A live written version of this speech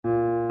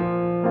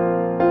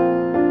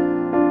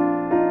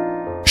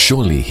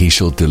surely he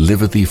shall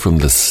deliver thee from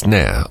the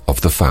snare of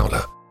the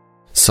fowler.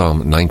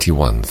 Psalm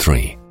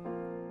 91:3.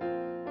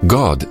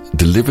 God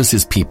delivers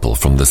his people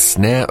from the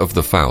snare of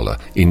the fowler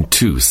in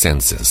two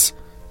senses: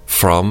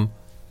 from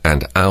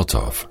and out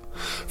of.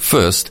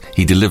 First,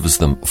 he delivers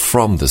them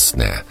from the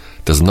snare,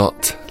 does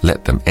not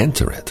let them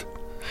enter it.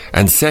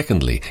 And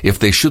secondly, if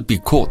they should be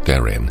caught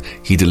therein,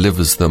 he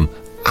delivers them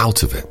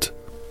out of it.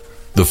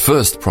 The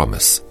first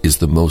promise is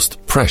the most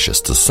precious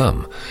to some.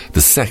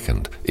 The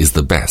second is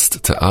the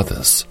best to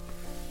others.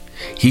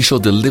 He shall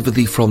deliver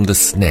thee from the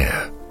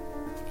snare.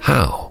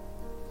 How?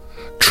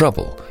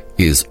 Trouble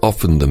is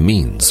often the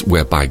means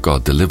whereby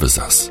God delivers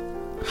us.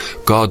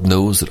 God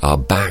knows that our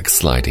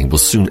backsliding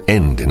will soon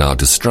end in our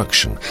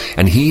destruction,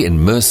 and he in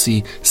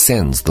mercy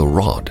sends the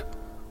rod.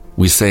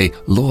 We say,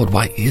 Lord,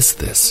 why is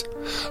this?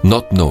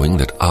 Not knowing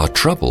that our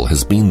trouble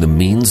has been the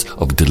means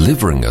of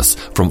delivering us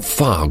from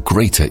far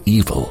greater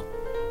evil.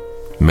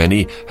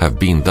 Many have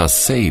been thus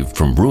saved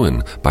from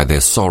ruin by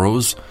their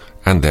sorrows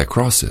and their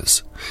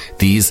crosses.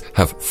 These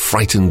have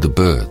frightened the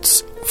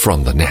birds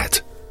from the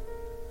net.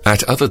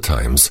 At other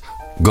times,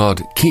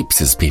 God keeps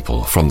his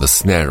people from the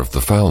snare of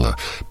the fowler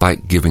by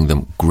giving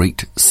them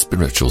great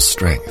spiritual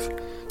strength,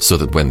 so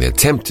that when they're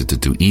tempted to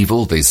do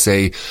evil, they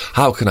say,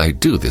 how can I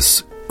do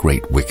this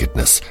great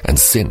wickedness and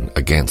sin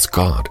against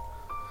God?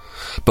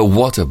 But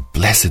what a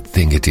blessed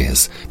thing it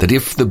is that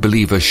if the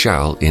believer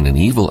shall in an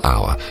evil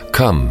hour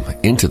come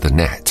into the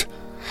net,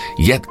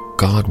 yet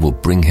God will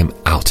bring him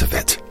out of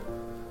it.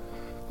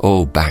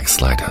 O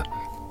backslider,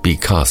 be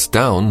cast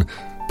down,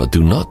 but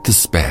do not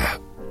despair.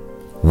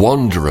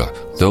 Wanderer,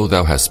 though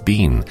thou hast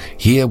been,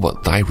 hear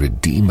what thy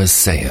Redeemer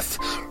saith.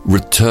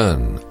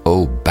 Return,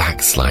 O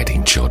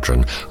backsliding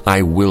children,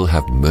 I will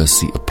have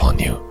mercy upon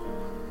you.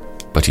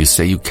 But you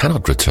say you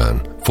cannot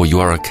return, for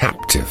you are a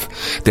captive.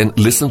 Then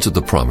listen to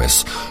the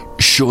promise.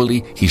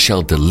 Surely he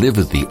shall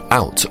deliver thee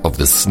out of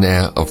the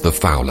snare of the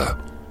fowler.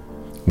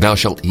 Thou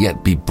shalt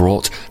yet be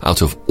brought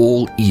out of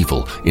all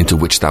evil into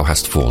which thou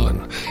hast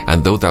fallen.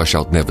 And though thou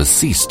shalt never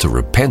cease to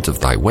repent of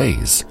thy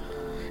ways,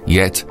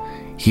 yet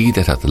he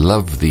that hath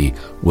loved thee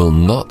will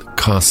not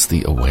cast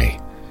thee away.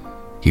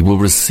 He will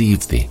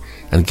receive thee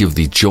and give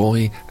thee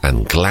joy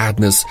and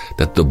gladness,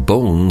 that the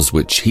bones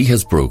which he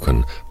has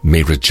broken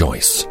may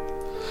rejoice.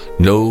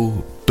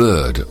 No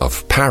bird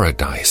of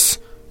paradise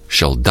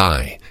shall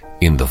die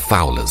in the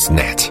fowler's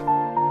net.